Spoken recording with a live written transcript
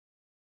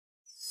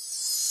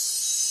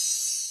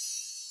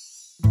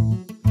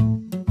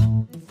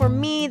for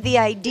me, the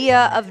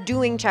idea of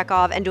doing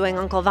Chekhov and doing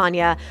Uncle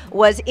Vanya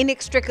was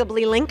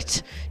inextricably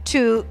linked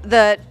to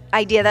the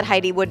idea that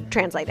Heidi would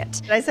translate it.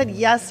 I said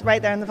yes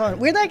right there on the phone.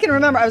 Weirdly, I can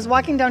remember. I was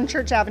walking down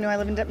Church Avenue. I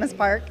live in Ditmas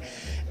Park.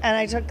 And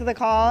I took the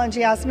call, and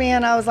she asked me,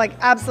 and I was like,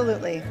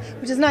 absolutely,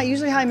 which is not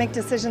usually how I make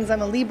decisions.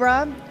 I'm a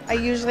Libra. I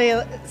usually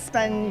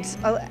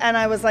and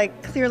I was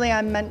like, clearly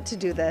I'm meant to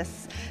do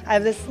this. I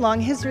have this long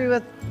history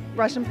with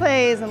Russian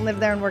plays and lived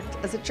there and worked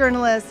as a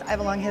journalist. I have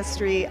a long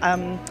history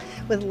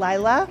with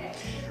Lila.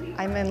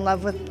 I'm in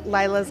love with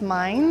Lila's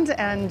mind,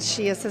 and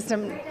she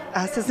assistant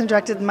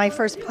directed my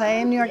first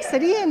play in New York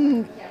City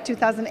in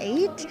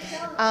 2008.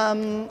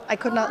 I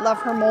could not love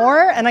her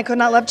more, and I could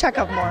not love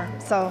Chekhov more,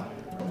 so.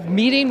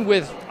 Meeting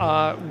with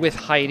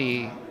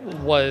Heidi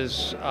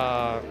was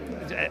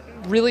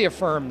really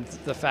affirmed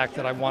the fact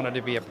that I wanted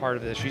to be a part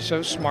of this. She's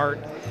so smart,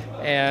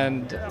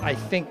 and I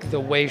think the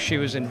way she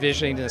was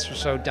envisioning this was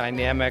so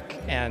dynamic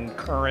and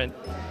current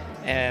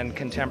and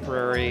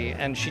contemporary,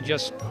 and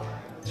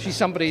she's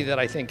somebody that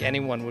I think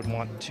anyone would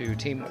want to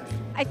team with.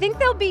 I think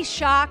they'll be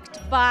shocked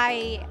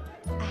by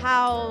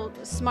how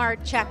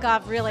smart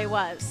Chekhov really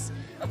was.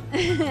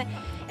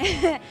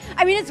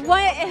 I mean, it's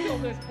one.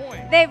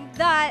 They've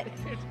got.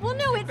 Well,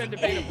 no, it's.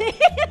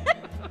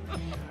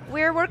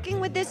 We're working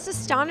with this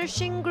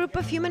astonishing group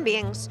of human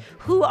beings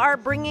who are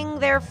bringing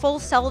their full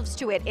selves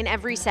to it in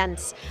every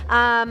sense,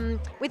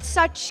 with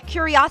such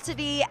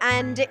curiosity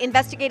and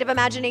investigative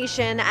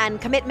imagination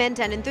and commitment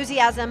and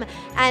enthusiasm.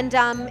 And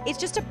it's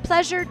just a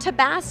pleasure to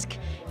bask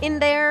in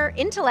their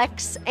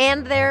intellects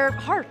and their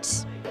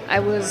hearts. I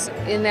was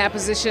in that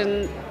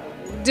position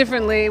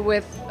differently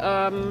with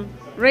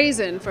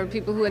Raisin for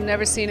people who had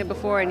never seen it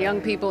before, and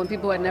young people and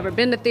people who had never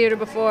been to theater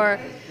before.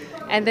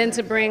 And then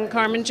to bring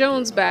Carmen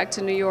Jones back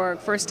to New York,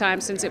 first time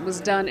since it was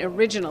done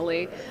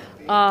originally.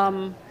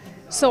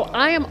 So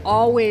I am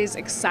always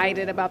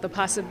excited about the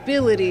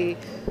possibility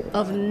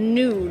of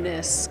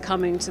newness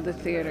coming to the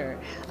theater.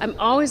 I'm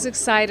always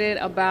excited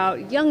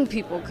about young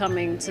people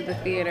coming to the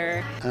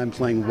theater. I'm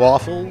playing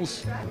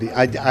Waffles.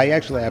 I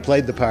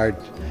played the part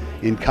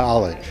in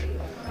college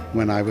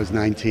when I was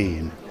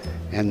 19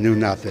 and knew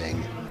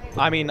nothing.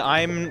 I mean,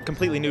 I'm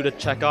completely new to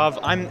Chekhov.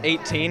 I'm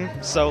 18,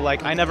 so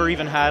like I never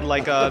even had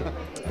like a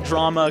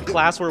drama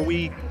class where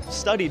we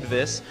studied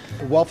this.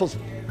 Waffles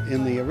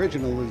in the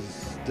original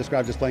is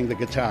described as playing the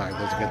guitar.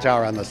 There's a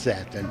guitar on the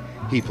set, and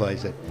he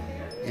plays it.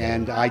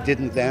 And I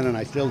didn't then, and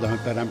I still don't,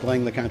 but I'm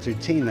playing the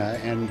concertina,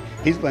 and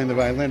he's playing the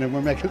violin, and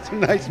we're making some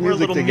nice music together. We're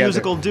a little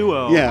musical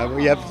duo. Yeah,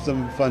 we have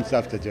some fun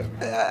stuff to do.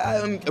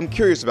 I'm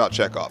curious about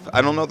Chekhov.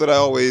 I don't know that I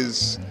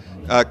always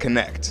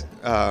connect.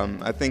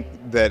 I think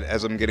that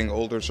as I'm getting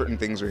older, certain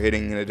things are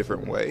hitting in a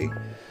different way.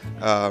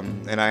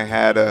 And I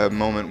had a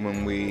moment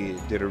when we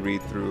did a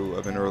read-through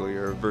of an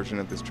earlier version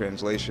of this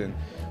translation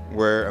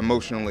where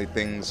emotionally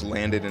things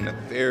landed in a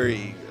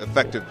very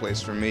effective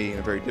place for me, in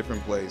a very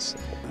different place.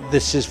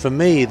 This is, for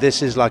me,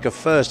 this is like a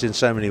first in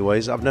so many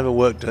ways. I've never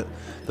worked at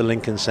the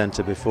Lincoln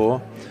Center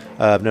before.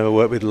 I've never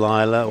worked with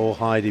Lila or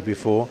Heidi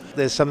before.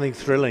 There's something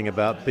thrilling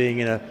about being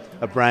in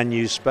a brand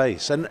new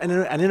space. And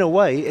in a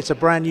way, it's a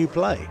brand new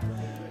play.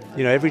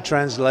 You know, every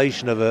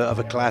translation of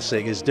a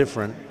classic is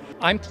different.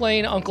 I'm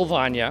playing Uncle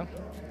Vanya,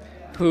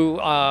 who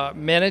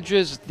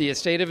manages the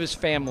estate of his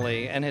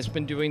family and has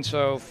been doing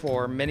so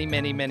for many,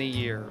 many, many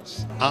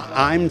years.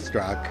 I'm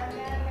struck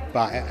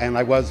by, and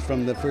I was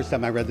from the first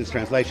time I read this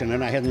translation,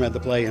 and I hadn't read the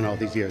play in all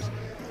these years.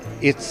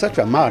 It's such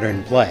a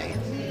modern play.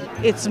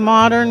 It's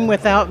modern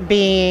without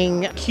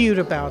being cute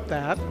about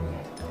that,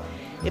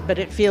 but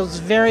it feels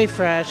very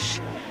fresh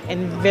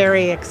and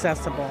very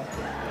accessible.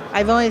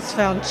 I've always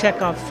found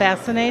Chekhov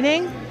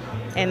fascinating,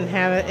 and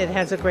it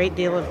has a great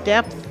deal of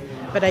depth,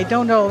 but I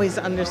don't always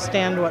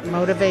understand what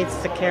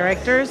motivates the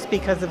characters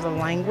because of the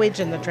language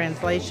and the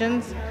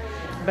translations.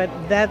 But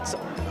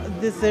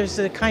there's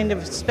a kind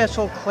of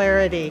special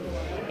clarity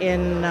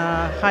in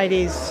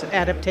Heidi's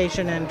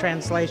adaptation and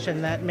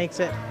translation that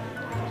makes it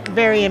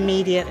very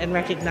immediate and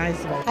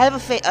recognizable. I have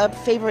a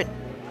favorite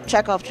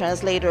Chekhov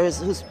translator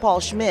who's Paul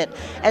Schmidt,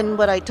 and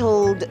what I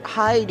told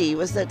Heidi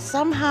was that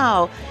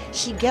somehow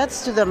she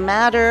gets to the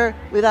matter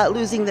without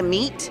losing the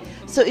meat.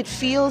 So it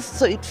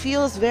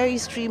feels very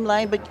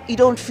streamlined, but you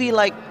don't feel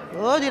like,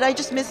 oh, did I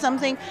just miss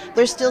something?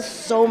 There's still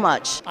so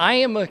much. I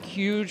am a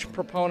huge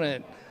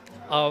proponent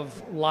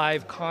of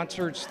live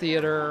concerts,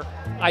 theater.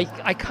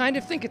 I kind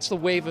of think it's the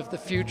wave of the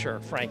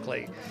future,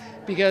 frankly,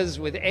 because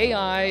with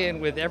AI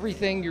and with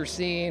everything you're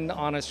seeing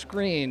on a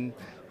screen,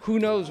 who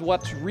knows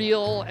what's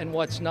real and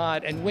what's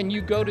not. And when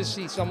you go to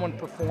see someone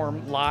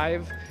perform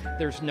live,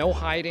 there's no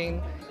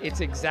hiding.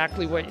 It's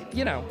exactly what,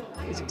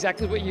 it's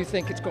exactly what you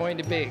think it's going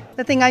to be.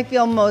 The thing I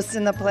feel most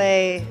in the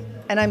play,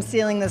 and I'm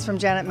stealing this from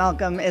Janet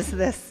Malcolm, is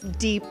this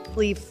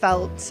deeply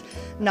felt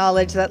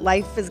knowledge that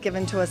life is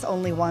given to us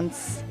only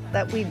once,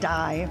 that we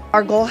die.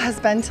 Our goal has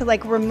been to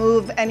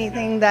remove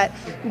anything that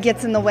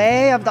gets in the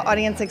way of the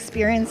audience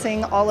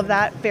experiencing all of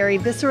that very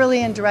viscerally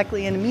and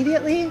directly and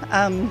immediately.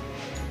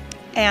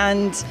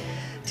 And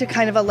to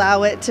kind of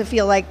allow it to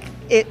feel like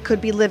it could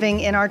be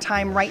living in our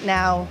time right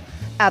now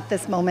at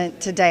this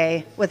moment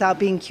today without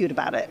being cute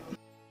about it.